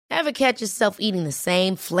Ever catch yourself eating the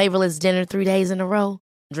same flavorless dinner 3 days in a row?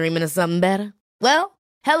 Dreaming of something better? Well,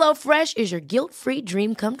 HelloFresh is your guilt-free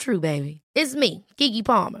dream come true, baby. It's me, Keke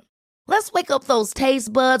Palmer. Let's wake up those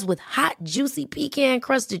taste buds with hot, juicy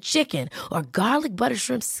pecan-crusted chicken or garlic butter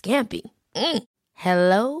shrimp scampi.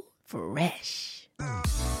 Hello Fresh.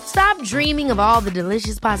 Stop dreaming of all the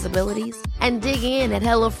delicious possibilities and dig in at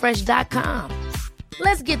HelloFresh.com.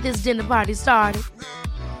 Let's get this dinner party started.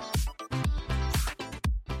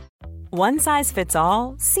 One size fits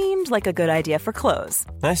all seemed like a good idea for clothes.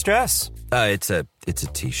 Nice dress. It's a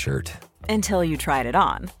t-shirt. Until you tried it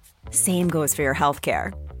on. Same goes for your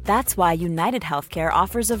healthcare. That's why United Healthcare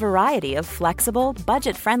offers a variety of flexible,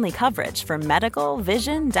 budget-friendly coverage for medical,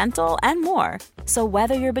 vision, dental, and more. So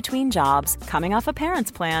whether you're between jobs, coming off a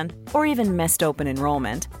parent's plan, or even missed open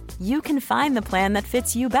enrollment, you can find the plan that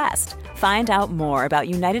fits you best. Find out more about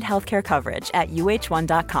United Healthcare coverage at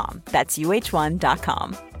uh1.com. That's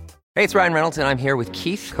uh1.com. Hey, it's Ryan Reynolds, and I'm here with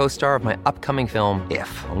Keith, co-star of my upcoming film,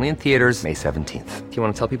 If, only in theaters May 17th. Do you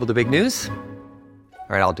want to tell people the big news?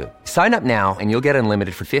 All right, I'll do it. Sign up now and you'll get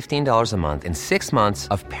unlimited for $15 a month and 6 months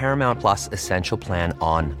of Paramount Plus Essential Plan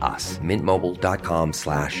on us.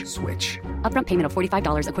 MintMobile.com/switch. Upfront payment of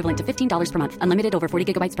 $45 equivalent to $15 per month. Unlimited over 40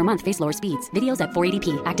 gigabytes per month. Face lower speeds. Videos at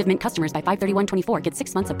 480p. Active Mint customers by 531.24 get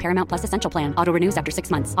 6 months of Paramount Plus Essential Plan. Auto renews after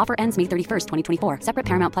 6 months. Offer ends May 31st, 2024. Separate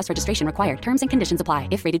Paramount Plus registration required. Terms and conditions apply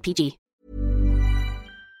if rated PG.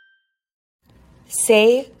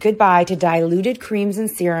 Say goodbye to diluted creams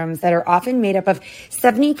and serums that are often made up of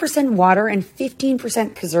 70% water and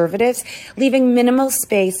 15% preservatives, leaving minimal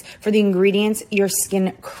space for the ingredients your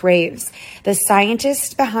skin craves. The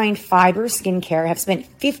scientists behind Fiber Skincare have spent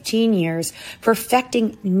 15 years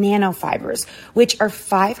perfecting nanofibers, which are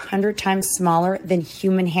 500 times smaller than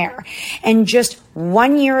human hair. And just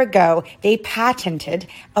 1 year ago, they patented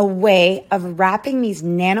a way of wrapping these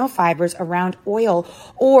nanofibers around oil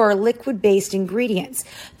or liquid-based ingredients.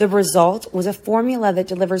 The result was a formula that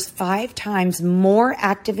delivers 5 times more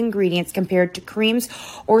active ingredients compared to creams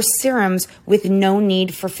or serums with no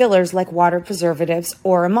need for fillers like water preservatives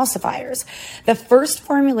or emulsifiers. The first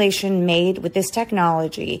formulation made with this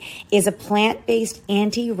technology is a plant-based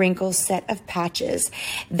anti-wrinkle set of patches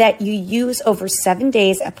that you use over 7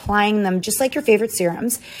 days, applying them just like your favorite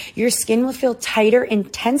serums. Your skin will feel tighter in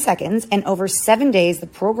 10 seconds, and over 7 days, the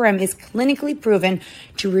program is clinically proven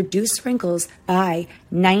to reduce wrinkles by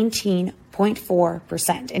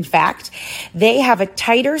 19.4%. In fact, they have a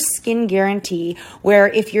tighter skin guarantee where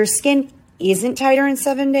if your skin isn't tighter in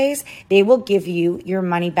 7 days, they will give you your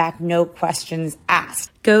money back, no questions asked.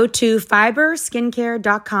 Go to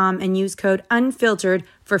fiberskincare.com and use code UNFILTERED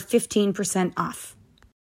for 15% off.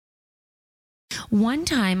 One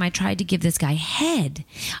time I tried to give this guy head.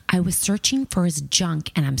 I was searching for his junk,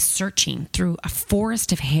 and I'm searching through a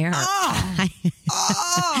forest of hair. I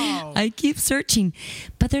keep searching,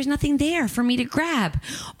 but there's nothing there for me to grab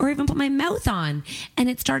or even put my mouth on. And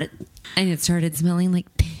it started smelling like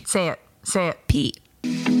Say it. pee.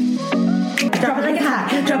 Drop it like it's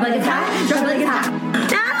hot. Drop it like it's hot. Drop it like it's hot.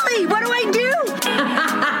 Natalie, what do I do?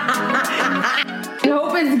 I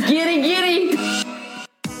hope it's giddy.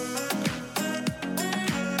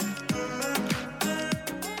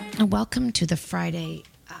 Welcome to the Friday.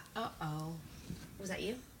 Was that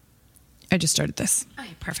you? I just started this.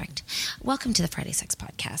 Okay, perfect. Welcome to the Friday Sex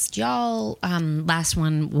Podcast. Y'all, last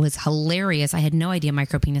one was hilarious. I had no idea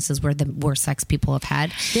micropenises were the worst sex people have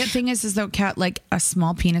had. The thing is though, Kat, like a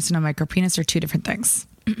small penis and a micropenis are two different things.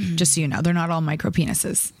 Just so you know, they're not all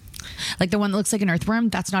micropenises. Like the one that looks like an earthworm,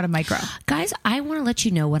 that's not a micro. Guys, I want to let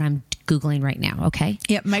you know what I'm Googling right now, okay?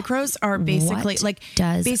 Yeah, micros are basically what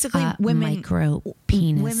does women micro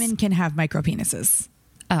penis? Women can have micropenises.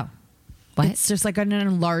 Oh, what? It's just like an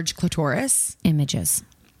enlarged clitoris. Images.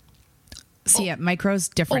 So yeah, micro's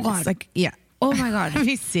different. Oh, God. It's like, yeah. Oh my God. Let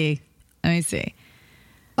me see. Oh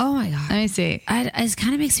my God. Let me see. It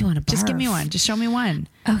kind of makes me want to barf. Just give me one. Just show me one.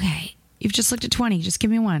 Okay. You've just looked at 20. Just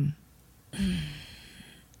give me one.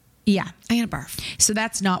 Yeah. I'm going to barf. So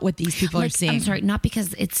that's not what these people are seeing. I'm sorry, not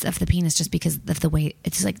because it's of the penis, just because of the way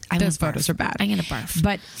it's like. Those photos are bad. I'm going to barf.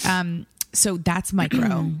 But so that's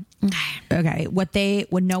micro. Okay. What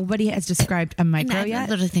nobody has described a micro yet. I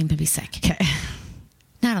literally think I'd be sick. Okay.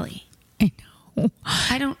 Natalie.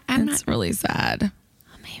 I know. I'm That's really sad.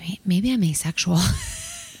 Maybe I'm asexual.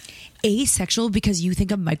 Asexual because you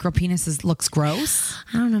think a micropenis looks gross?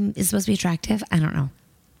 I don't know. Is it supposed to be attractive? I don't know.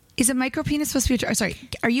 Is a micro penis supposed to be? Sorry,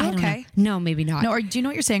 are you I don't okay? know. No, maybe not. No, do you know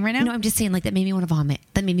what you're saying right now? No, I'm just saying like that made me want to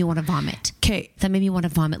vomit. Okay. That made me want to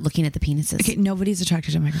vomit looking at the penises. Okay, nobody's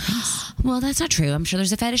attracted to micro penis. Well, that's not true. I'm sure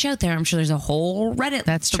there's a fetish out there. I'm sure there's a whole Reddit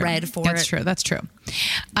thread for That's it. true. That's true.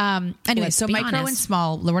 Anyway, Let's so be micro honest. and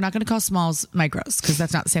small. We're not going to call smalls micros because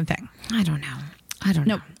that's not the same thing. I don't know.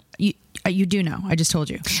 No, you do know. I just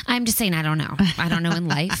told you. I'm just saying I don't know. I don't know in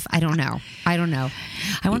life. I don't know.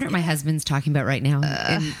 I wonder what my husband's talking about right now.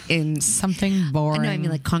 In Something boring. No, I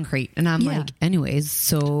mean like concrete. And I'm Yeah. like, anyways,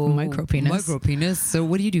 so Micro penis. So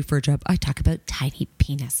what do you do for a job? I talk about tiny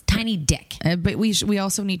penis, tiny dick. But we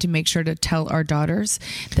also need to make sure to tell our daughters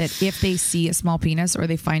that if they see a small penis or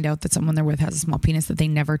they find out that someone they're with has a small penis, that they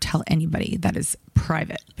never tell anybody. That is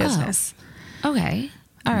private business. Okay.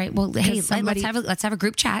 All right. Well, hey, somebody- let's have a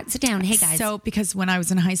group chat. Sit down. Hey guys. So because when I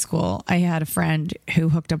was in high school, I had a friend who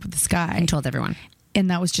hooked up with this guy and told everyone.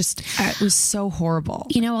 And that was just, it was so horrible.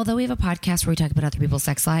 You know, although we have a podcast where we talk about other people's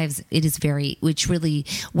sex lives, which really,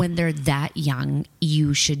 when they're that young,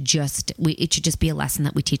 it should just be a lesson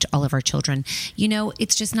that we teach all of our children. You know,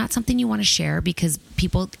 it's just not something you want to share because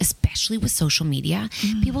people, especially with social media,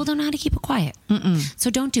 people don't know how to keep it quiet.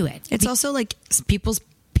 So don't do it. It's also like people's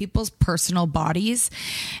personal bodies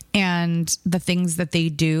and the things that they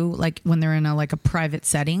do, like when they're in a private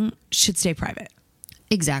setting, should stay private.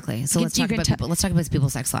 Exactly. So let's talk about people. Let's talk about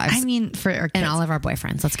people's sex lives. I mean, for our kids. And all of our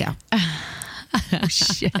boyfriends. Let's go. Oh,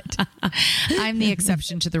 shit. I'm the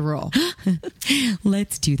exception to the rule.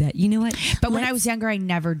 Let's do that. You know what? But when I was younger, I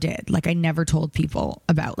never did. Like, I never told people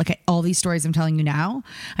about all these stories I'm telling you now.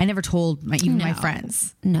 I never told even my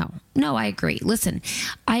friends. No, I agree. Listen,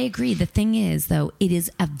 I agree. The thing is, though,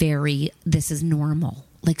 this is normal.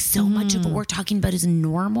 Like so much of what we're talking about is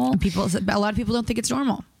normal. And a lot of people don't think it's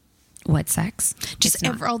normal. What, sex? Just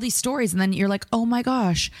all these stories. And then you're like, oh my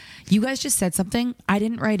gosh, you guys just said something I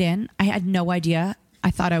didn't write in. I had no idea. I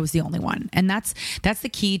thought I was the only one. And that's the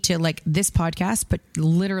key to this podcast, but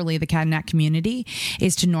literally the Cat and Nat community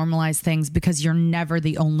is to normalize things because you're never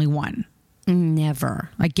the only one. Never.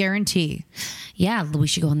 I guarantee. Yeah, we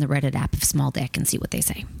should go on the Reddit app of Small Dick and see what they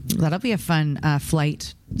say. That'll be a fun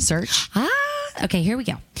flight search. Okay, here we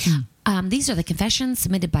go. These are the confessions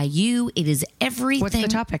submitted by you. It is everything. What's the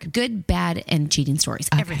topic? Good, bad, and cheating stories.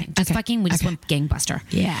 Okay. Everything. Just fucking, we just went gangbuster.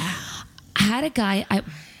 Yeah. Had a guy.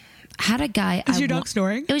 Is your dog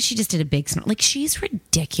snoring? She just did a big snore. Like, she's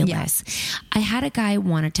ridiculous. Yeah. I had a guy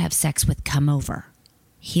wanted to have sex with come over.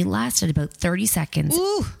 He lasted about 30 seconds.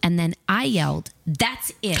 Ooh. And then I yelled,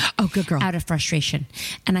 "That's it." Oh, good girl. Out of frustration.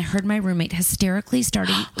 And I heard my roommate hysterically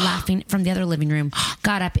starting laughing from the other living room.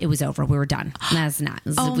 Got up. It was over. We were done. That's not.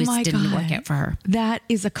 Oh we my didn't God. work out for her. That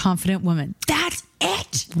is a confident woman. That's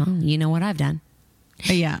it. Well, you know what I've done.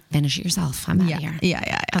 Yeah. Finish it yourself. I'm out of here.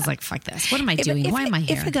 Yeah. I was like, fuck this. What am I doing? Why am I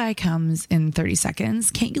here? If a guy comes in 30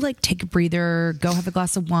 seconds, can't you take a breather, go have a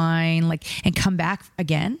glass of wine, and come back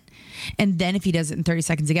again? And then if he does it in 30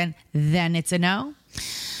 seconds again, then it's a no?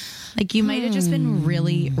 You might have just been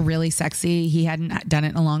really, really sexy. He hadn't done it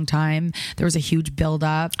in a long time. There was a huge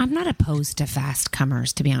buildup. I'm not opposed to fast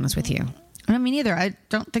comers, to be honest with you. I mean, either. I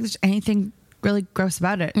don't think there's anything really gross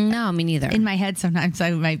about it. No, me neither. In my head, sometimes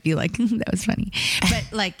I might be like, that was funny.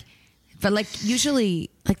 But usually,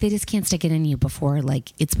 they just can't stick it in you before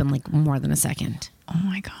it's been more than a second. Oh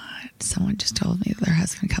my God. Someone just told me that their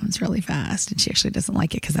husband comes really fast and she actually doesn't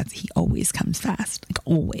like it because he always comes fast.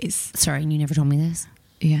 Always. Sorry, and you never told me this?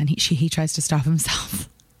 Yeah, and he tries to stop himself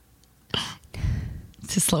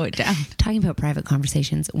to slow it down. Talking about private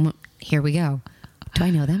conversations, here we go. Do I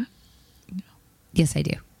know them? No. Yes, I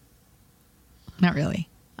do. Not really.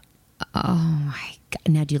 Oh my God.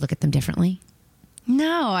 Now, do you look at them differently?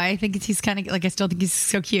 No, I think he's kind of I still think he's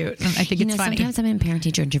so cute. I think it's funny. Sometimes I'm in parent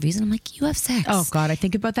teacher interviews and I'm like, you have sex. Oh God, I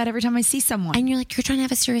think about that every time I see someone. And you're like, you're trying to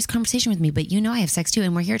have a serious conversation with me, but I have sex too.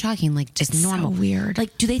 And we're here talking just it's normal. So weird.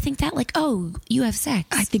 Do they think that oh, you have sex?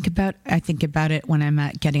 I think about it when I'm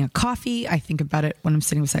getting a coffee. I think about it when I'm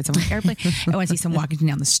sitting beside someone on the airplane. And when I see someone walking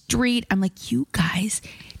down the street, I'm like, you guys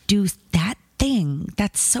do that thing.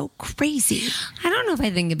 That's so crazy. I don't know if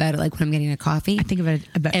I think about it when I'm getting a coffee. I think about it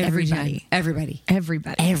about everybody. Everybody.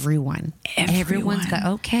 Everyone's got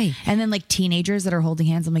okay. And then teenagers that are holding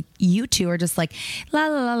hands, I'm like, you two are just la la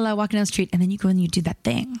la la walking down the street, and then you go and you do that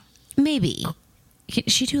thing. Maybe.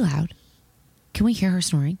 Is she too loud? Can we hear her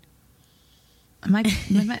snoring?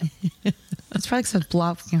 It's probably because it's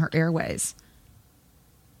blocking her airways.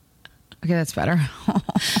 Okay, that's better.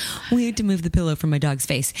 We had to move the pillow from my dog's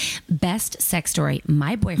face. Best sex story.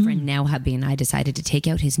 My boyfriend, now hubby, and I decided to take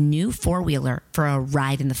out his new four-wheeler for a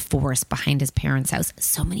ride in the forest behind his parents' house.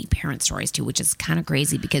 So many parent stories, too, which is kind of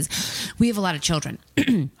crazy because we have a lot of children.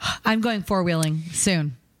 I'm going four-wheeling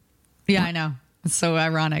soon. Yeah, I know. It's so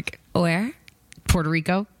ironic. Where? Puerto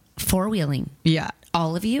Rico. Four-wheeling. Yeah.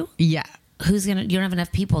 All of you? Yeah. You don't have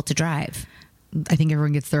enough people to drive. I think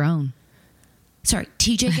everyone gets their own. Sorry,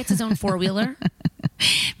 TJ gets his own four-wheeler?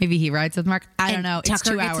 Maybe he rides with Mark. I don't know. It's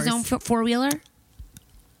Tucker 2 hours. gets his own four-wheeler?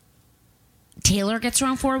 Taylor gets her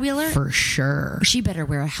own four-wheeler? For sure. She better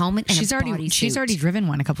wear a helmet and she's a already bodysuit. She's already driven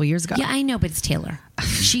one a couple of years ago. Yeah, I know, but it's Taylor.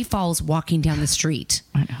 She falls walking down the street.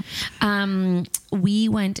 I know. We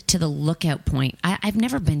went to the Lookout Point. I've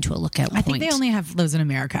never been to a Lookout Point. I think they only have those in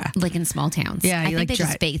America. Like in small towns. Yeah, I think they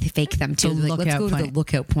just fake them too. The Like, let's go to the Lookout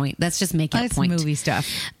Lookout Point. Let's just make it a That's point. movie stuff.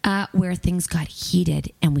 Where things got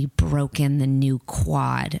heated and we broke in the new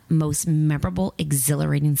quad. Most memorable,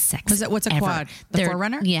 exhilarating sex. What's a ever. quad? The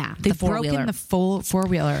Forerunner? Yeah, They've the four-wheeler. broken the full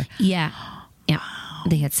four-wheeler. Yeah. Yeah.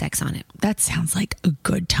 They had sex on it. That sounds like a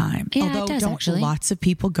good time. Yeah, it Although, does, don't actually. lots of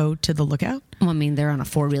people go to the Lookout? Well, I mean, they're on a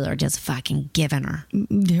four-wheeler just fucking giving her.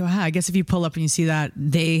 Yeah, I guess if you pull up and you see that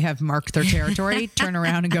they have marked their territory, turn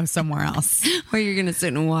around and go somewhere else. Or you're going to sit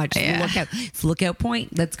and watch the Lookout. It's Lookout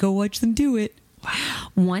Point. Let's go watch them do it. Wow.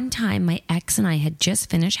 One time, my ex and I had just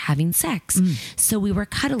finished having sex. So we were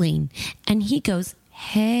cuddling, and he goes,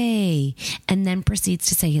 hey, and then proceeds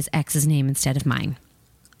to say his ex's name instead of mine.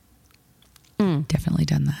 Definitely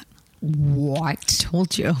done that. What?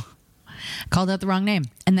 Told you. Called out the wrong name.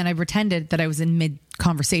 And then I pretended that I was in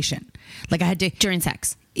mid-conversation. Like I had to... During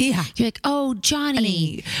sex. Yeah. You're like, oh,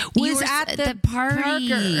 Johnny was were at the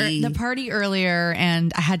party. The party earlier,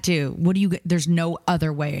 and I had to... There's no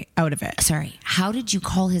other way out of it. Sorry. How did you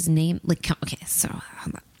call his name? Like, okay, so...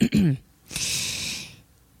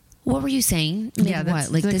 What were you saying? Like, Yeah,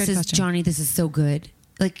 that's what? Like, a this good is question. Johnny. This is so good.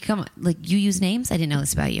 Like, come on. Like, you use names? I didn't know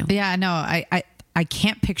this about you. Yeah, no, I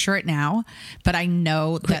can't picture it now, but I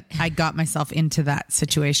know that I got myself into that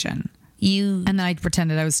situation. And then I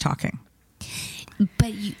pretended I was talking.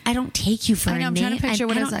 But I don't take you for I know, a I'm name. trying to picture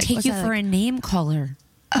what I it's don't like. take What's you that for like? a name caller.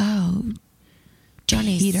 Oh,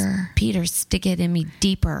 Johnny. Peter, stick it in me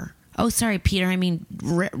deeper. Oh, sorry, Peter. I mean,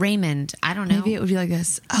 Raymond. I don't know. maybe it would be like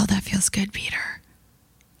this. Oh, that feels good, Peter.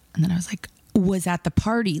 And then I was like, was at the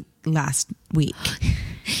party last week.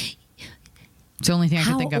 It's the only thing I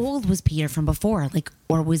could think of. How old was Peter from before? Like,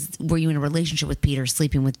 or were you in a relationship with Peter,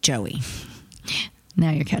 sleeping with Joey? Now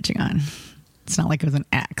you're catching on. It's not like it was an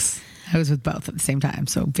ex. I was with both at the same time,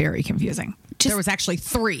 so very confusing. There was actually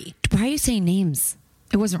 3. Why are you saying names?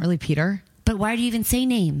 It wasn't really Peter. But why do you even say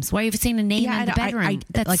names? Why are you even saying a name in the bedroom?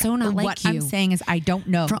 That's like, so not like what you. I'm saying is I don't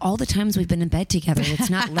know. For all the times we've been in bed together, it's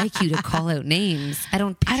not like you to call out names. I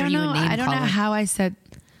don't picture you a name I don't know caller. how I said.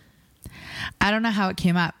 I don't know how it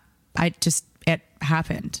came up. It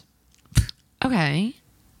happened. Okay.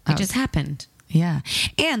 It just happened. Yeah.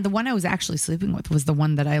 And the one I was actually sleeping with was the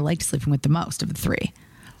one that I liked sleeping with the most of the 3.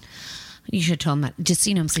 You should tell him that. Just,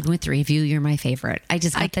 I'm sleeping with 3 of you. You're my favorite. I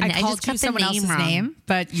just got I called you someone else's name,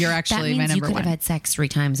 but you're actually my that means number you could one. have had sex 3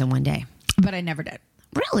 times in one day. But I never did.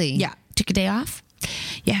 Really? Yeah. Took a day off?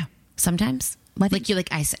 Yeah. Sometimes? Like you're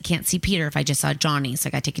like, I can't see Peter if I just saw Johnny, so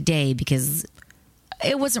I got to take a day because...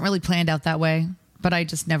 It wasn't really planned out that way, but I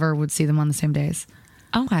just never would see them on the same days.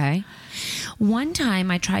 Okay. One time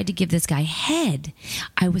I tried to give this guy head.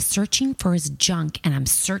 I was searching for his junk, and I'm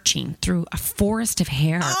searching through a forest of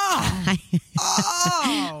hair. I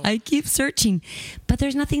keep searching, but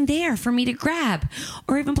there's nothing there for me to grab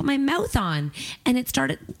or even put my mouth on. And it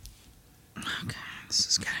started... Okay, this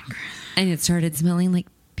is getting crazy. And it started smelling like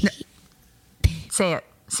Pete. Say it.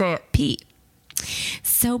 Pete.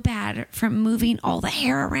 So bad from moving all the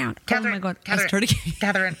hair around. Catherine, oh my God.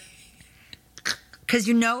 Catherine. Because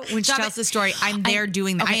when she tells the story, I'm there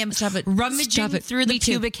doing that. Okay, I am stop it. rummaging Stop it. through the Me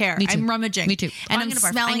too. pubic hair. Me too. I'm rummaging. Me too. And I'm I'm gonna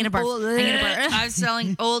barf. smelling I'm gonna barf. old. I'm gonna barf. I'm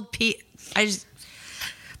smelling old Pete. Is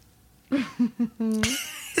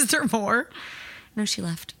there more? No, she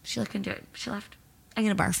left. She couldn't do it. She left. I'm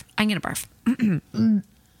gonna barf.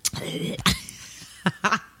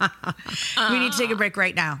 We need to take a break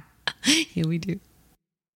right now. Yeah, we do.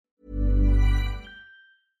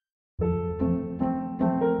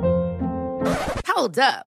 Hold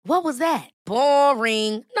up. What was that?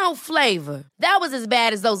 Boring. No flavor. That was as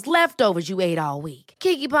bad as those leftovers you ate all week.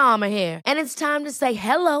 Keke Palmer here. And it's time to say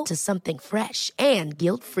hello to something fresh and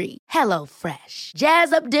guilt-free. Hello Fresh.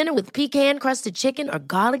 Jazz up dinner with pecan-crusted chicken or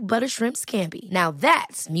garlic butter shrimp scampi. Now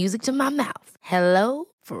that's music to my mouth. Hello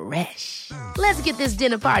Fresh. Let's get this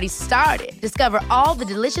dinner party started. Discover all the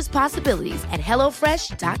delicious possibilities at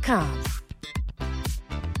hellofresh.com.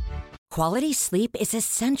 Quality sleep is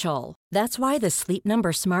essential. That's why the Sleep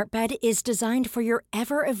Number Smart Bed is designed for your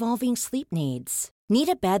ever-evolving sleep needs. Need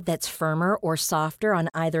a bed that's firmer or softer on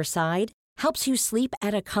either side? Helps you sleep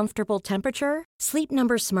at a comfortable temperature? Sleep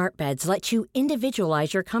Number Smart Beds let you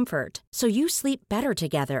individualize your comfort, so you sleep better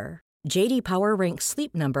together. J.D. Power ranks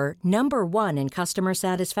Sleep Number number 1 in customer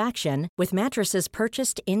satisfaction with mattresses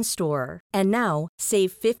purchased in-store. And now,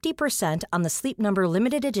 save 50% on the Sleep Number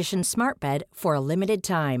Limited Edition Smart Bed for a limited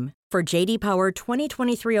time. For J.D. Power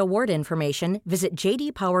 2023 award information, visit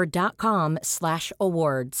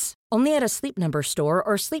jdpower.com/awards. Only at a Sleep Number store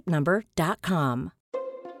or sleepnumber.com.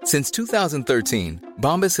 Since 2013,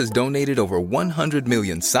 Bombas has donated over 100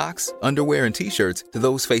 million socks, underwear, and T-shirts to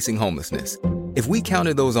those facing homelessness. If we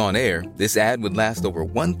counted those on air, this ad would last over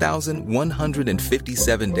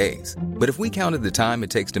 1,157 days. But if we counted the time it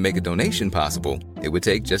takes to make a donation possible, it would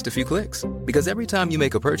take just a few clicks. Because every time you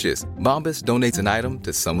make a purchase, Bombas donates an item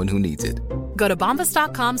to someone who needs it. Go to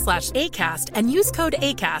bombas.com/ACAST and use code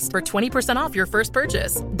ACAST for 20% off your first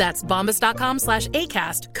purchase. That's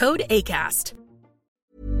bombas.com/ACAST, code ACAST.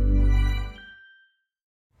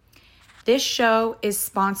 This show is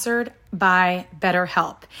sponsored by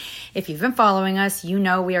BetterHelp. If you've been following us, you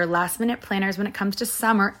know we are last-minute planners when it comes to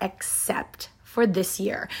summer, except for this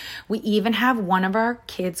year. We even have one of our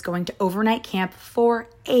kids going to overnight camp for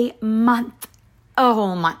a month, a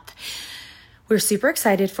whole month. We're super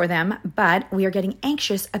excited for them, but we are getting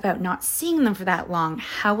anxious about not seeing them for that long.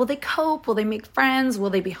 How will they cope? Will they make friends? Will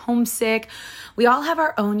they be homesick? We all have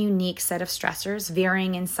our own unique set of stressors,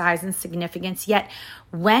 varying in size and significance, yet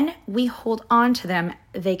when we hold on to them,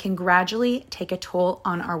 they can gradually take a toll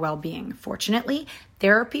on our well-being. Fortunately,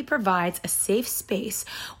 therapy provides a safe space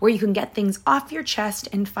where you can get things off your chest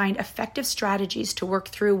and find effective strategies to work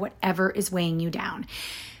through whatever is weighing you down.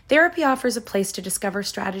 Therapy offers a place to discover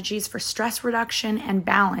strategies for stress reduction and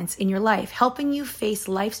balance in your life, helping you face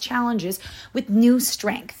life's challenges with new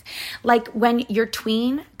strength. Like when your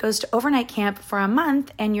tween goes to overnight camp for a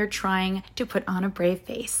month and you're trying to put on a brave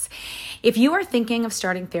face. If you are thinking of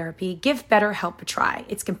starting therapy, give BetterHelp a try.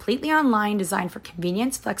 It's completely online, designed for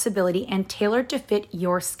convenience, flexibility, and tailored to fit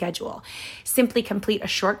your schedule. Simply complete a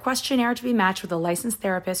short questionnaire to be matched with a licensed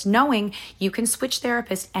therapist, knowing you can switch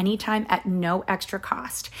therapists anytime at no extra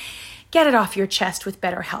cost. Get it off your chest with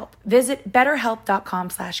BetterHelp. Visit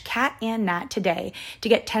betterhelp.com/catandnat today to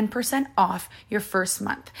get 10% off your first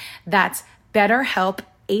month. That's BetterHelp,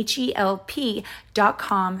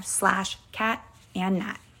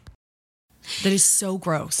 HELP.com/catandnat. That is so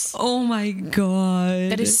gross. Oh my God.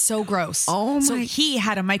 That is so gross. Oh my. So he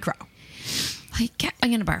had a micro. I'm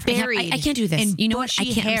gonna barf. Buried I can't do this. in You know what? I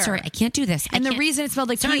bushy can't. hair. I'm sorry. I can't do this. And the reason it smelled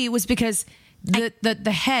like pee was because the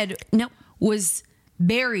head was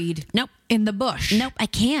buried in the bush. Nope. I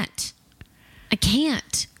can't.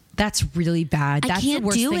 That's really bad. I That's can't the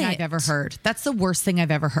worst do thing it. I've ever heard. That's the worst thing I've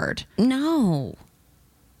ever heard. No.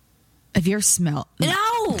 If your smell. No.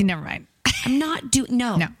 Okay, never mind. I'm not doing.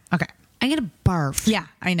 No. No. Okay. I'm gonna barf. Yeah,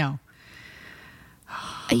 I know.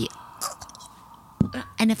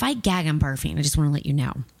 And if I gag, I'm barfing. I just want to let you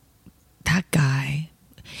know. That guy.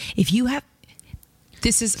 If you have.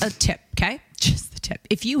 This is a tip, okay? Just the tip.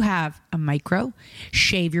 If you have a micro,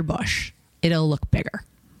 shave your bush. It'll look bigger.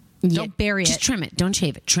 Don't bury it. Just trim it. Don't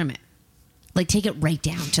shave it. Trim it. Like take it right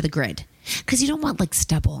down to the grid, because you don't want like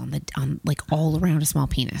stubble on like all around a small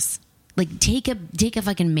penis. Like take a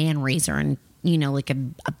fucking man razor and like a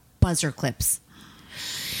buzzer clips.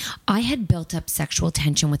 I had built up sexual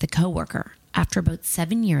tension with a coworker. After about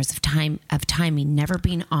 7 years of timing never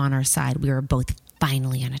being on our side, we were both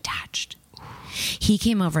finally unattached. He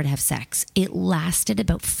came over to have sex. It lasted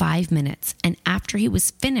about 5 minutes, and after he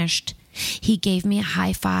was finished, he gave me a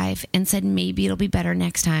high five and said, maybe it'll be better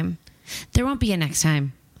next time. There won't be a next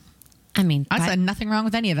time. I mean, I said nothing wrong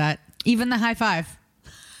with any of that. Even the high five.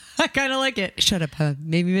 I kind of like it. Shut up, huh?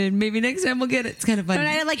 Maybe next time we'll get it. It's kind of fun. But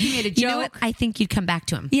I like you made a joke. You know what? I think you'd come back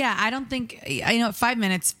to him. Yeah, I don't think, 5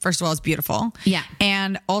 minutes, first of all, is beautiful. Yeah.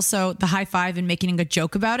 And also the high five and making a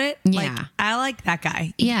joke about it. Yeah. Like, I like that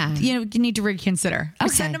guy. Yeah. You need to reconsider.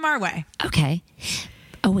 Okay. Send him our way. Okay.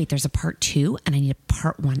 Oh, wait, there's a part 2 and I need a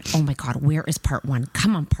part 1. Oh my God, where is part 1?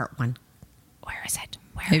 Come on, part 1. Where is it?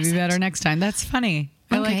 Maybe better next time. That's funny.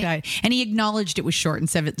 I like that. And he acknowledged it was short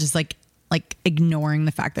instead of just like ignoring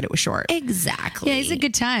the fact that it was short. Exactly. Yeah, it's a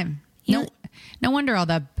good time. No wonder all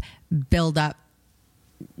the build up.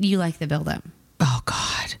 You like the build up. Oh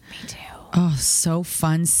God. Me too. Oh, so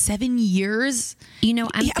fun. 7 years. You know,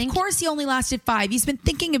 of course he only lasted 5. He's been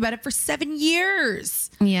thinking about it for 7 years.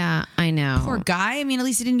 Yeah, I know. Poor guy. I mean, at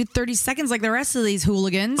least he didn't do 30 seconds like the rest of these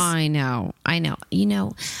hooligans. I know. You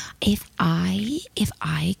know, if I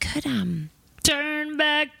could turn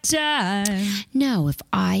back time. No, if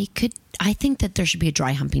I could, I think that there should be a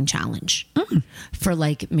dry humping challenge for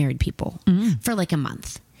like married people for like a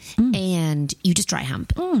month. And you just dry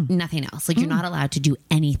hump, nothing else. Like you're not allowed to do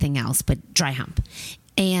anything else but dry hump.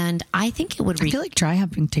 And I think it would. I feel like dry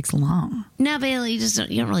humping takes long. No, Bailey, you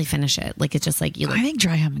don't really finish it. Like it's just like you. Like, I think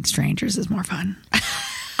dry humping strangers is more fun.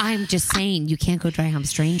 I'm just saying you can't go dry hump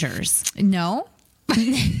strangers. No.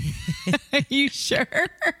 Are you sure?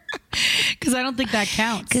 Because I don't think that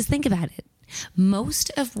counts. Because think about it.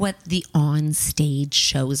 Most of what the on-stage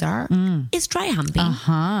shows are is dry humping.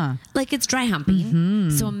 Like it's dry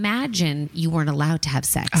humping. So imagine you weren't allowed to have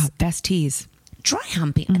sex. Oh, best tease. Dry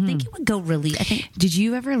humping. I think it would go really. Did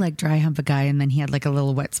you ever like dry hump a guy and then he had like a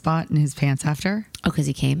little wet spot in his pants after? Oh, because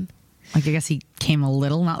he came? Like I guess he came a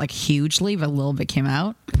little, not like hugely, but a little bit came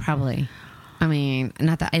out. Probably. I mean,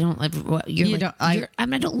 not that I don't like.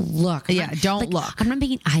 I don't look. Don't look. I'm not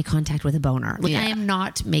making eye contact with a boner. Like I am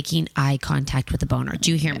not making eye contact with a boner.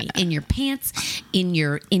 Do you hear me? In your pants,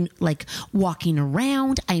 in like walking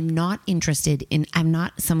around. I'm not interested in. I'm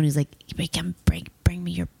not someone who's like, bring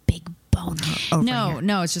me your big boner over here.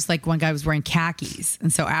 No, it's just like one guy was wearing khakis,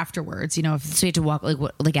 and so afterwards, you know, so you had to walk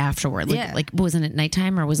like afterward. Like wasn't it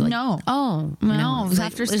nighttime or was it like no? Oh no, it was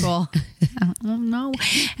after school. Oh no!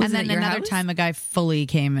 And then another time, a guy fully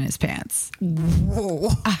came in his pants. Whoa.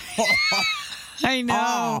 I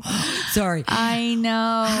know. Oh, sorry. I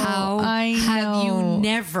know. How have you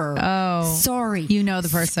never? Oh, sorry. You know the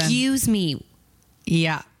person. Excuse me.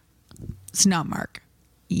 Yeah, it's not Mark.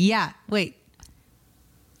 Yeah. Wait.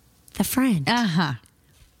 The friend.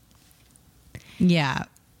 Yeah.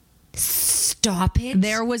 Stop it.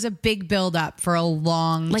 There was a big buildup for a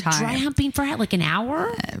long time. Like dry humping for like an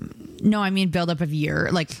hour? No, I mean buildup of a year.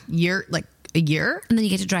 Like a year. And then you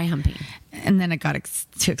get to dry humping. And then it got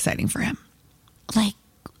too exciting for him. Like,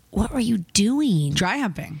 what were you doing? Dry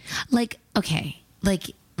humping. Like, okay.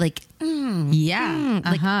 Like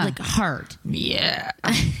hard. Yeah.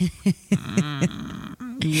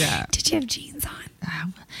 Yeah. Did you have jeans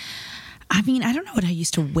on? I mean, I don't know what I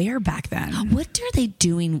used to wear back then. What are they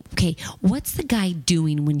doing? Okay, what's the guy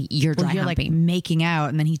doing when you're dry humping? Like making out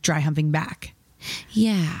and then he's dry humping back.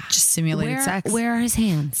 Yeah. Just simulated sex. Where are his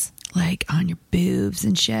hands? Like on your boobs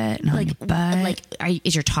and shit and on your butt. Like,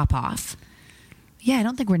 is your top off? Yeah, I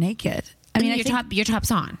don't think we're naked. I mean, your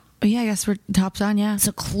top's on. Oh, yeah, I guess we're tops on, yeah.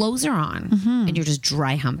 So clothes are on, and you're just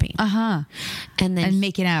dry humping. And then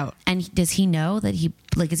making out. And does he know that he,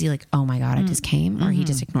 like, is he like, oh my God, I just came? Or he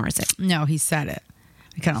just ignores it? No, he said it.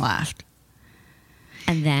 I kind of laughed.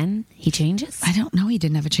 And then he changes? I don't know. He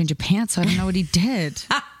didn't have a change of pants, so I don't know what he did.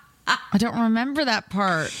 I don't remember that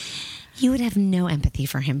part. You would have no empathy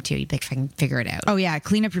for him, too. You'd be like, if I can figure it out. Oh, yeah.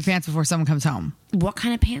 Clean up your pants before someone comes home. What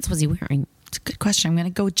kind of pants was he wearing? It's a good question. I'm going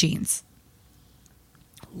to go with jeans.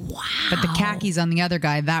 Wow. But the khakis on the other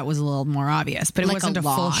guy, that was a little more obvious. But it wasn't a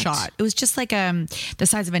full shot. It was just like the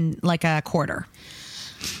size of a quarter.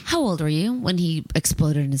 How old were you when he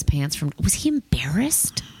exploded in his pants? Was he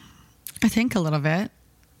embarrassed? I think a little bit.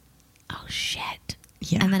 Oh, shit.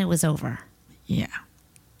 Yeah. And then it was over. Yeah.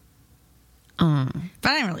 But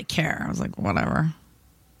I didn't really care. I was like, whatever.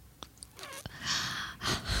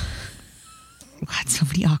 We've had so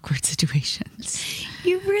many awkward situations.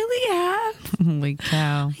 You really have? Holy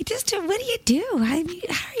cow. What do you do? How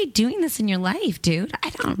are you doing this in your life, dude? I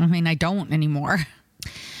don't anymore.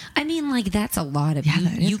 I mean, like, that's a lot of...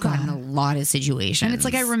 you got in a lot of situations. And it's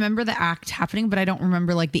like I remember the act happening, but I don't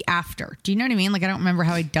remember, like, the after. Do you know what I mean? Like, I don't remember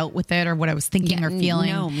how I dealt with it or what I was thinking or feeling.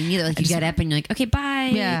 No, me neither. Like, you got up and you're like, okay,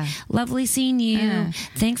 bye. Yeah. Lovely seeing you.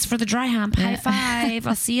 Thanks for the dry hump. High five.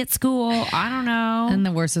 I'll see you at school. I don't know. And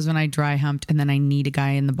the worst is when I dry humped and then I kneed a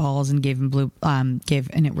guy in the balls and gave him and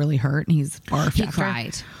it really hurt. And he's barfed He after.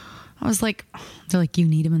 cried. I was like, they're like, you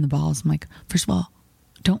need him in the balls. I'm like, first of all,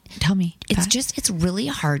 don't tell me. It's really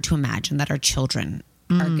hard to imagine that our children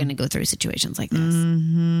are going to go through situations like this.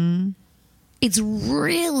 Mm-hmm. It's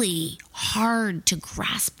really hard to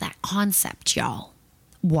grasp that concept, y'all.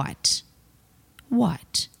 What?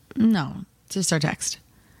 No, just our text.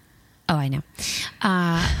 Oh, I know.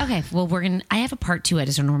 Okay, well, I have a part 2. I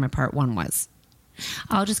just don't know where my part 1 was.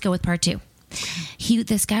 I'll just go with part 2.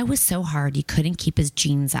 This guy was so hard, he couldn't keep his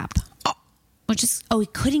jeans up. He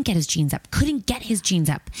couldn't get his jeans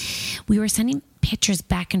up. We were sending pictures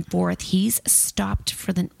back and forth. He's stopped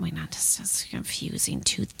for the... Wait, not just confusing.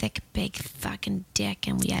 Too thick, big fucking dick,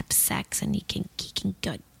 and we have sex, and he can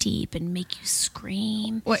go deep and make you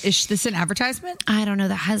scream. What, is this an advertisement? I don't know.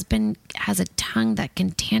 The husband has a tongue that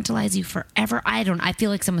can tantalize you forever. I feel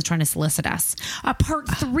like someone's trying to solicit us. Part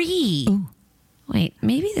 3. Ooh. Wait,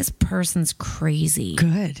 maybe this person's crazy.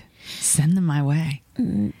 Good. Send them my way.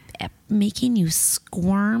 Making you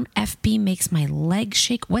squirm. FB makes my legs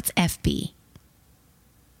shake. What's FB?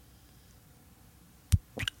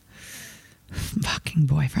 Fucking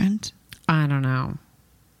boyfriend. I don't know.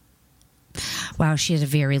 Wow, she had a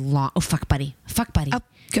very long... Oh, fuck buddy. Fuck buddy. Oh,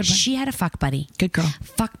 good one. She had a fuck buddy. Good girl.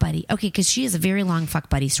 Fuck buddy. Okay, because she has a very long fuck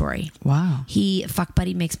buddy story. Wow. Fuck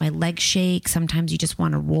buddy makes my legs shake. Sometimes you just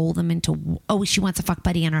want to roll them into... Oh, she wants a fuck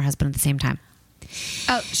buddy and her husband at the same time.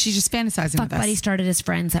 Oh, she's just fantasizing fuck with us. buddy started as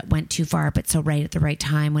friends that went too far, but so right at the right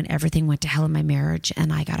time when everything went to hell in my marriage,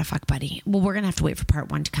 and I got a fuck buddy. Well, we're going to have to wait for part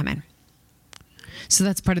 1 to come in. So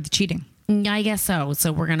that's part of the cheating. I guess so.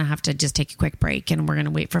 So we're going to have to just take a quick break, and we're going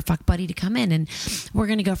to wait for fuck buddy to come in, and we're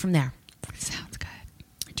going to go from there. Sounds good.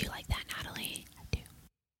 Do you like that, Natalie? I do.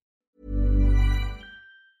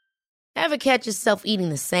 Ever catch yourself eating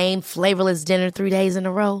the same flavorless dinner 3 days in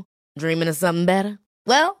a row? Dreaming of something better?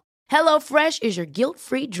 Well, HelloFresh is your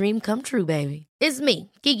guilt-free dream come true, baby. It's me,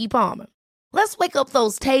 Keke Palmer. Let's wake up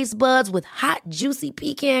those taste buds with hot, juicy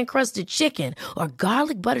pecan-crusted chicken or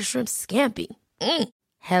garlic butter shrimp scampi.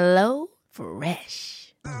 Hello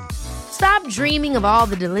Fresh. Stop dreaming of all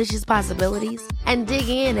the delicious possibilities and dig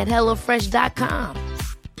in at HelloFresh.com.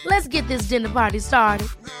 Let's get this dinner party started.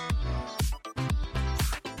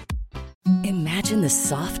 Imagine the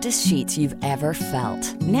softest sheets you've ever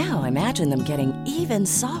felt. Now imagine them getting even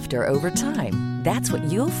softer over time. That's what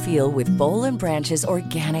you'll feel with Boll & Branch's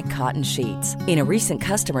organic cotton sheets. In a recent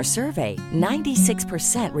customer survey,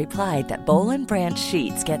 96% replied that Boll & Branch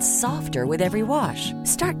sheets get softer with every wash.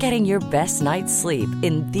 Start getting your best night's sleep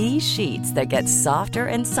in these sheets that get softer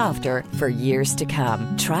and softer for years to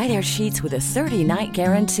come. Try their sheets with a 30-night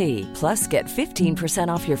guarantee. Plus, get 15%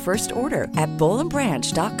 off your first order at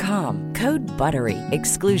bollandbranch.com. Code BUTTERY.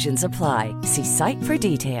 Exclusions apply. See site for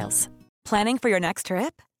details. Planning for your next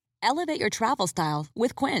trip? Elevate your travel style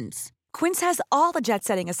with Quince. Quince has all the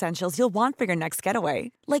jet-setting essentials you'll want for your next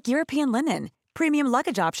getaway, like European linen, premium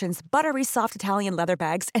luggage options, buttery soft Italian leather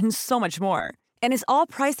bags, and so much more. And is all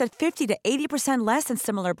priced at 50 to 80% less than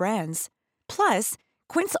similar brands. Plus,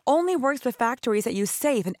 Quince only works with factories that use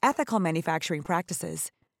safe and ethical manufacturing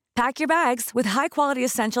practices. Pack your bags with high-quality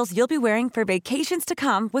essentials you'll be wearing for vacations to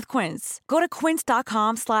come with Quince. Go to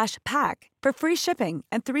quince.com/pack for free shipping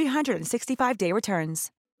and 365-day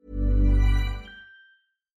returns.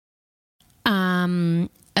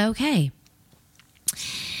 Okay.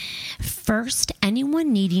 First,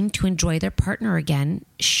 anyone needing to enjoy their partner again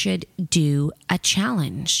should do a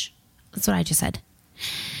challenge. That's what I just said.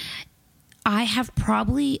 I have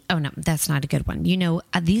probably... Oh, no, that's not a good one. You know,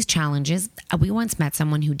 these challenges... we once met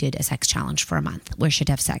someone who did a sex challenge for a month, where she'd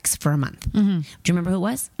have sex for a month. Mm-hmm. Do you remember who it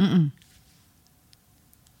was? Mm-mm.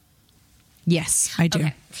 Yes, I do.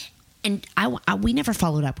 Okay. And we never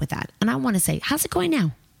followed up with that. And I want to say, how's it going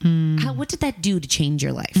now? What did that do to change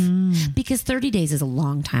your life? Because 30 days is a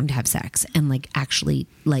long time to have sex and actually.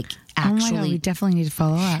 Oh my God, we definitely need to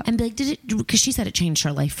follow up. And be like, did it? Because she said it changed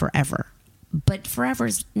her life forever. But forever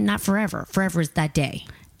is not forever. Forever is that day.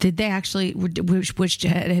 Did they actually, which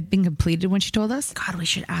had been completed when she told us? God, we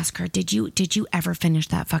should ask her. Did you ever finish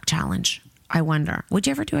that fuck challenge? I wonder. Would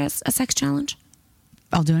you ever do a sex challenge?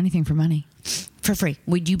 I'll do anything for money. For free.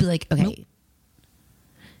 Would you be like, okay. Nope.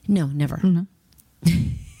 No, never. No.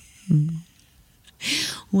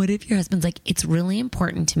 What if your husband's like, it's really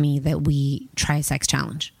important to me that we try a sex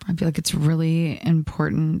challenge? I'd be like, it's really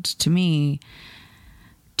important to me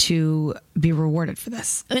to be rewarded for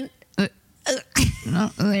this.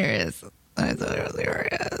 No, there is.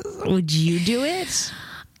 Would you do it?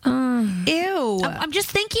 Ew. I'm just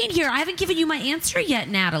thinking here. I haven't given you my answer yet,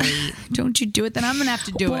 Natalie. Don't you do it, then I'm going to have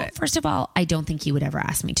to do it. First of all, I don't think he would ever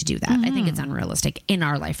ask me to do that. Mm-hmm. I think it's unrealistic in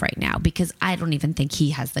our life right now because I don't even think he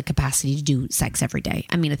has the capacity to do sex every day.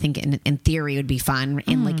 I mean, I think in theory it would be fun.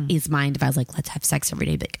 In his mind, if I was like, let's have sex every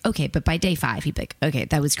day, he'd be like, okay. But by day 5, he'd be like, okay,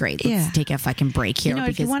 that was great. Let's take a fucking break here.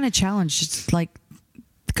 If you want a challenge, just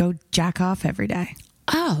go jack off every day.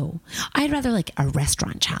 Oh, I'd rather a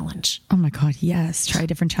restaurant challenge. Oh my God, yes. Try a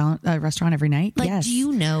different restaurant every night. Yes. Do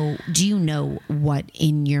you know what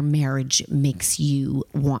in your marriage makes you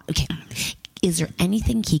want? Okay, is there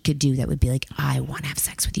anything he could do that would be like, I want to have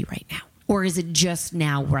sex with you right now? Or is it just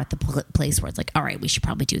now we're at the place where it's like, all right, we should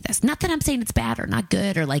probably do this. Not that I'm saying it's bad or not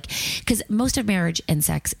good or like, because most of marriage and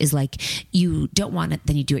sex is like, you don't want it,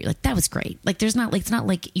 then you do it. You're like, that was great. Like, there's not like, it's not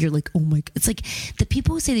like you're like, oh my, it's like the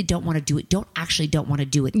people who say they don't want to do it don't want to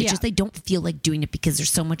do it. It's just they don't feel like doing it because there's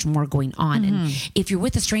so much more going on. And if you're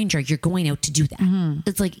with a stranger, you're going out to do that.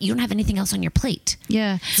 It's like, you don't have anything else on your plate.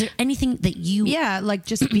 Yeah. Is there anything that you... Yeah, like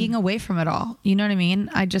just being away from it all. You know what I mean?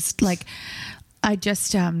 I just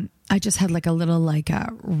had like a little like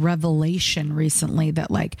a revelation recently that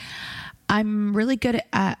like I'm really good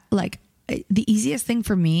at like the easiest thing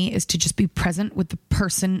for me is to just be present with the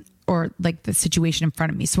person or like the situation in front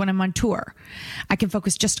of me. So when I'm on tour, I can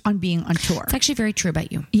focus just on being on tour. It's actually very true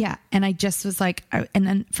about you. Yeah. And I just was like, and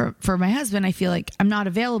then for my husband, I feel like I'm not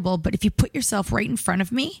available, but if you put yourself right in front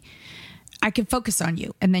of me, I can focus on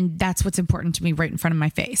you. And then that's what's important to me right in front of my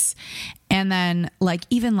face. And then like,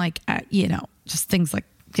 even like, you know, just things like,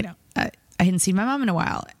 you know, I hadn't seen my mom in a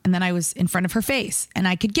while. And then I was in front of her face and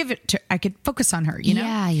I could I could focus on her, you know?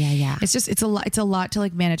 Yeah. It's a lot to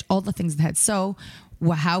like manage all the things in the head. So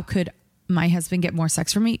how could my husband get more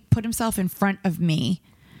sex from me? Put himself in front of me.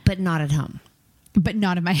 But not at home. But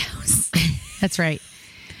not in my house. That's right.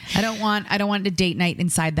 I don't want a date night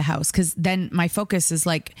inside the house because then my focus is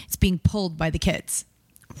like it's being pulled by the kids.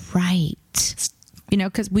 Right. You know,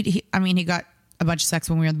 because he got a bunch of sex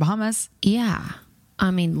when we were in the Bahamas. Yeah. I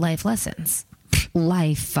mean, life lessons.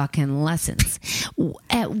 Life fucking lessons.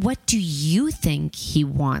 What do you think he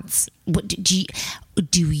wants? What do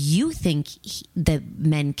you think that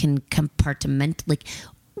men can compartment? Like,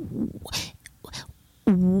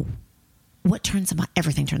 what turns him on?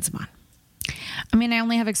 Everything turns him on. I mean, I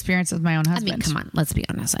only have experience with my own husband. I mean, come on, let's be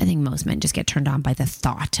honest. I think most men just get turned on by the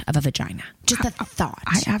thought of a vagina. Just the thought.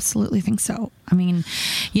 I absolutely think so. I mean,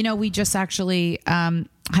 you know, we just actually had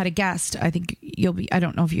a guest. I think I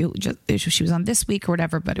don't know if she was on this week or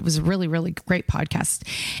whatever, but it was a really, really great podcast.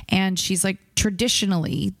 And she's like,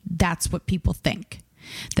 traditionally, that's what people think.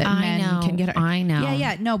 That men can get. I know.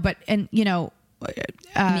 Yeah. No, but, and you know.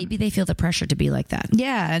 Maybe they feel the pressure to be like that.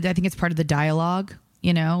 Yeah. I think it's part of the dialogue.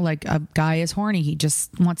 You know, like a guy is horny. He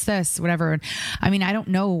just wants this, whatever. I mean, I don't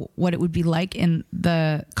know what it would be like in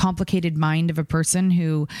the complicated mind of a person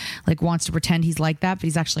who like wants to pretend he's like that, but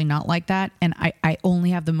he's actually not like that. And I only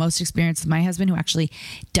have the most experience with my husband who actually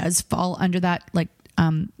does fall under that like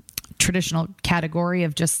traditional category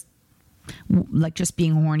of just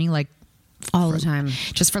being horny, like all the time,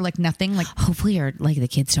 just for like nothing. Like hopefully the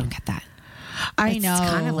kids don't get that. I know.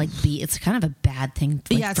 It's kind of like it's kind of a bad thing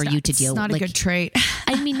for you to deal with. It's not a good trait.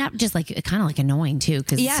 I mean, not just like kind of like annoying too,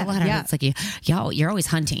 because it's a lot of it's like you're always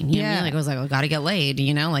hunting. You know what I mean? Like I was like, I gotta get laid.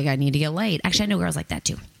 You know, like I need to get laid. Actually, I know girls like that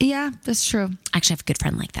too. Yeah, that's true. Actually, I have a good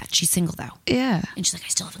friend like that. She's single though. Yeah, and she's like, I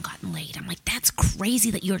still haven't gotten laid. I'm like, that's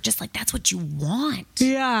crazy that you're just like that's what you want.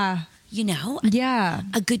 Yeah, you know.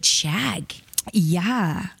 A good shag.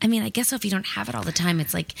 Yeah. I mean, I guess so if you don't have it all the time,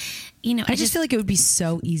 it's like, you know. I just feel like it would be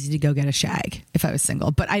so easy to go get a shag if I was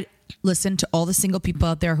single. But I listen to all the single people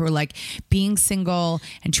out there who are like, being single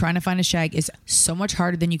and trying to find a shag is so much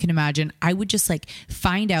harder than you can imagine. I would just like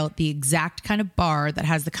find out the exact kind of bar that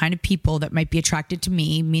has the kind of people that might be attracted to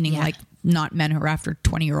me, meaning like not men who are after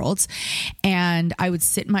 20-year-olds. And I would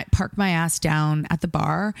park my ass down at the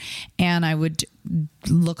bar and I would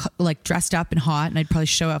look like dressed up and hot and I'd probably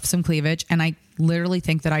show off some cleavage. And I literally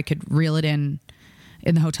think that I could reel it in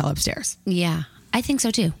the hotel upstairs. Yeah, I think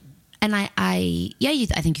so too. And I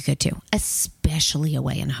think you could too, especially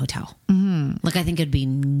away in a hotel. Mm-hmm. Like I think it'd be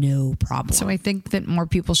no problem. So I think that more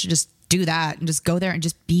people should just do that and just go there and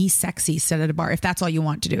just be sexy, sit at a bar. If that's all you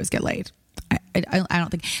want to do is get laid. I don't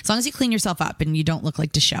think, as long as you clean yourself up and you don't look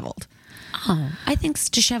like disheveled. Oh, I think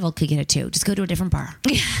disheveled could get it too. Just go to a different bar.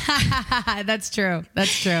 That's true.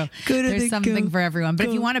 There's something for everyone. But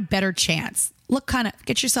if you want a better chance,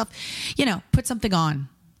 get yourself, put something on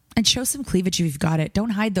and show some cleavage if you've got it.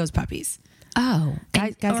 Don't hide those puppies. Oh,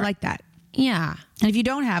 guys like that. Yeah. And if you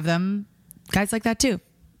don't have them, guys like that too.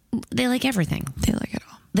 They like everything. They like it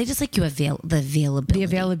all. They just like the availability. The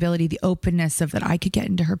availability, the openness of that I could get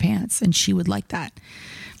into her pants and she would like that.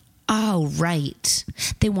 Oh, right.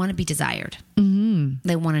 They want to be desired. Mm-hmm.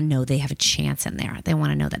 They want to know they have a chance in there. They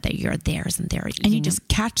want to know that you're theirs and they're... And you just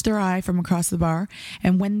catch their eye from across the bar.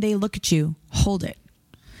 And when they look at you, hold it.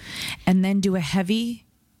 And then do a heavy...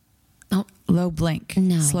 low blink.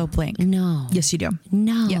 No. Slow blink. No. Yes, you do.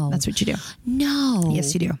 No. Yeah, that's what you do. No.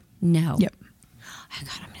 Yes, you do. No. Yep. Oh,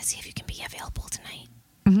 God, I'm going to see if you can be available tonight.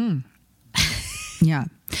 Mm-hmm. Yeah.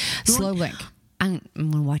 Slow blink. I'm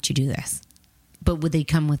going to watch you do this. But would they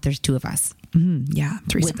come with there's two of us? Yeah,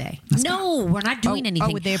 threesome. Would they? No, we're not doing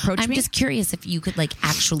anything. Would they approach me? I'm just curious if you could like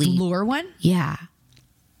actually lure one. Yeah.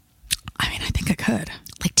 I mean, I think I could.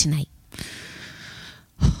 Like tonight.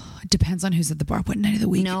 It depends on who's at the bar. What night of the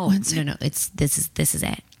week? No. This is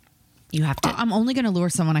it. You have to. I'm only going to lure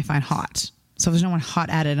someone I find hot. So if there's no one hot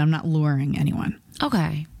at it, I'm not luring anyone.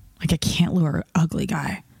 Okay. Like I can't lure an ugly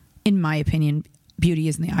guy. In my opinion, beauty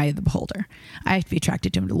is in the eye of the beholder. I have to be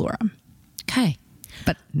attracted to him to lure him. Okay.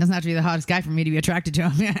 But it doesn't have to be the hottest guy for me to be attracted to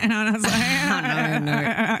him. I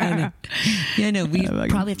know. Yeah, no. We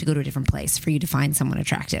probably have to go to a different place for you to find someone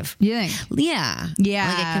attractive. You think? Yeah.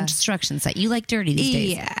 Yeah. Like a construction site. You like dirty these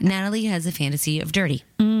days. Yeah. Natalie has a fantasy of dirty.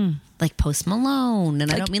 Like Post Malone.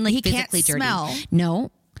 And I don't mean like he physically can't dirty. smell.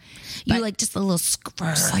 No. You like just a little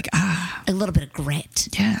Just like, a little bit of grit.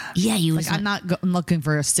 Yeah. Yeah, you like I'm not I'm looking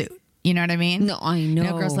for a suit. You know what I mean? No, I know. You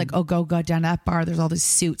know, girls like, oh, go down to that bar. There's all these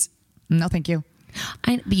suits. No, thank you.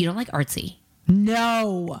 But you don't like artsy.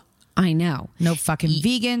 No. I know. No fucking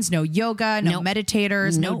vegans, no yoga, no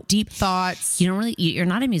meditators, no deep thoughts. You don't really, you're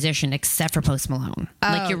not a musician except for Post Malone.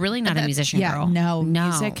 Like you're really not a musician girl. No,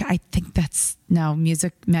 music. I think that's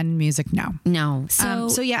music, music, no. No.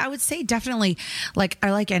 So yeah, I would say definitely like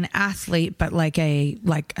I like an athlete, but like a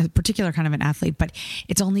particular kind of an athlete, but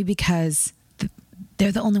it's only because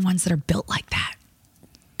they're the only ones that are built like that.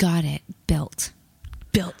 Got it. Built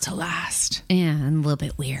to last. Yeah, and a little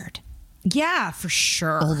bit weird. Yeah, for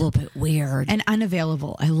sure. A little bit weird. And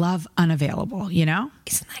unavailable. I love unavailable, you know?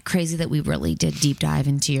 Isn't that crazy that we really did deep dive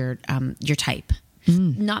into your type?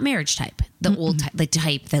 Not marriage type. The old type, the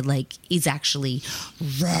type that like is actually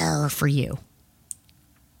rare for you.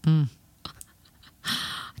 The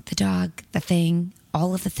dog, the thing,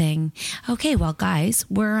 all of the thing. Okay, well, guys,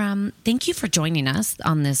 we're thank you for joining us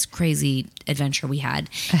on this crazy adventure we had.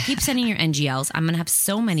 Keep sending your NGLs. I'm gonna have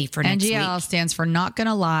so many for next week. NGL stands for Not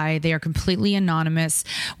Gonna Lie. They are completely anonymous,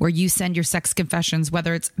 where you send your sex confessions,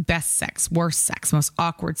 whether it's best sex, worst sex, most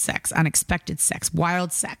awkward sex, unexpected sex,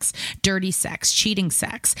 wild sex, dirty sex, cheating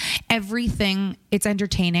sex, everything. It's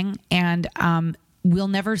entertaining, and we'll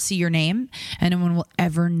never see your name, and no one will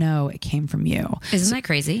ever know it came from you. Isn't that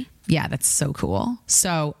crazy? Yeah, that's so cool.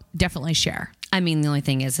 So definitely share. I mean, the only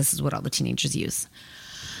thing is, this is what all the teenagers use.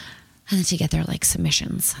 And then to get their like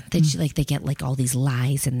submissions, they get like all these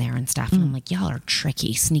lies in there and stuff. And I'm like, y'all are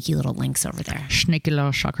tricky, sneaky little links over there. Sneaky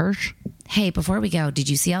little suckers. Hey, before we go, did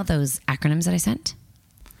you see all those acronyms that I sent?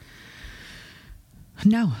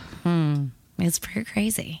 No. It's pretty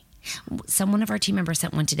crazy. One of our team members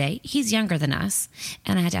sent one today. He's younger than us.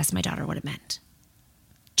 And I had to ask my daughter what it meant.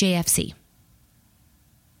 JFC.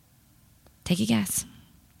 Take a guess.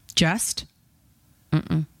 Just?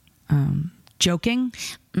 Joking?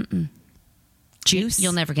 Juice?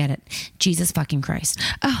 You'll never get it. Jesus fucking Christ.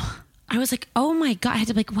 Oh. I was like, oh my God. I had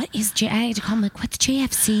to be like, what is I had to call him like, what's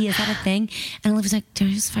JFC? Is that a thing? And Olivia's like,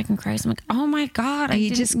 Jesus fucking Christ. I'm like, oh my God. You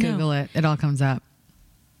just Google it. It all comes up.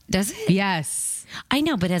 Does it? Yes. I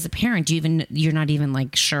know, but as a parent, you're not even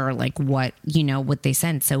like sure like what they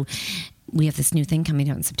sent. So we have this new thing coming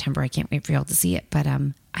out in September. I can't wait for y'all to see it. But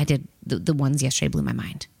I did the ones yesterday blew my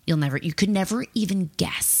mind. You could never even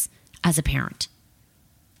guess as a parent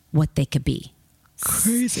what they could be.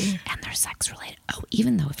 Crazy. And they're sex related. Oh,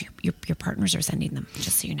 even though if your partners are sending them,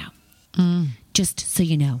 just so you know. Just so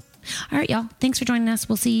you know. All right, y'all. Thanks for joining us.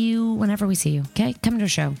 We'll see you whenever we see you. Okay? Come to a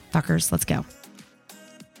show. Fuckers. Let's go.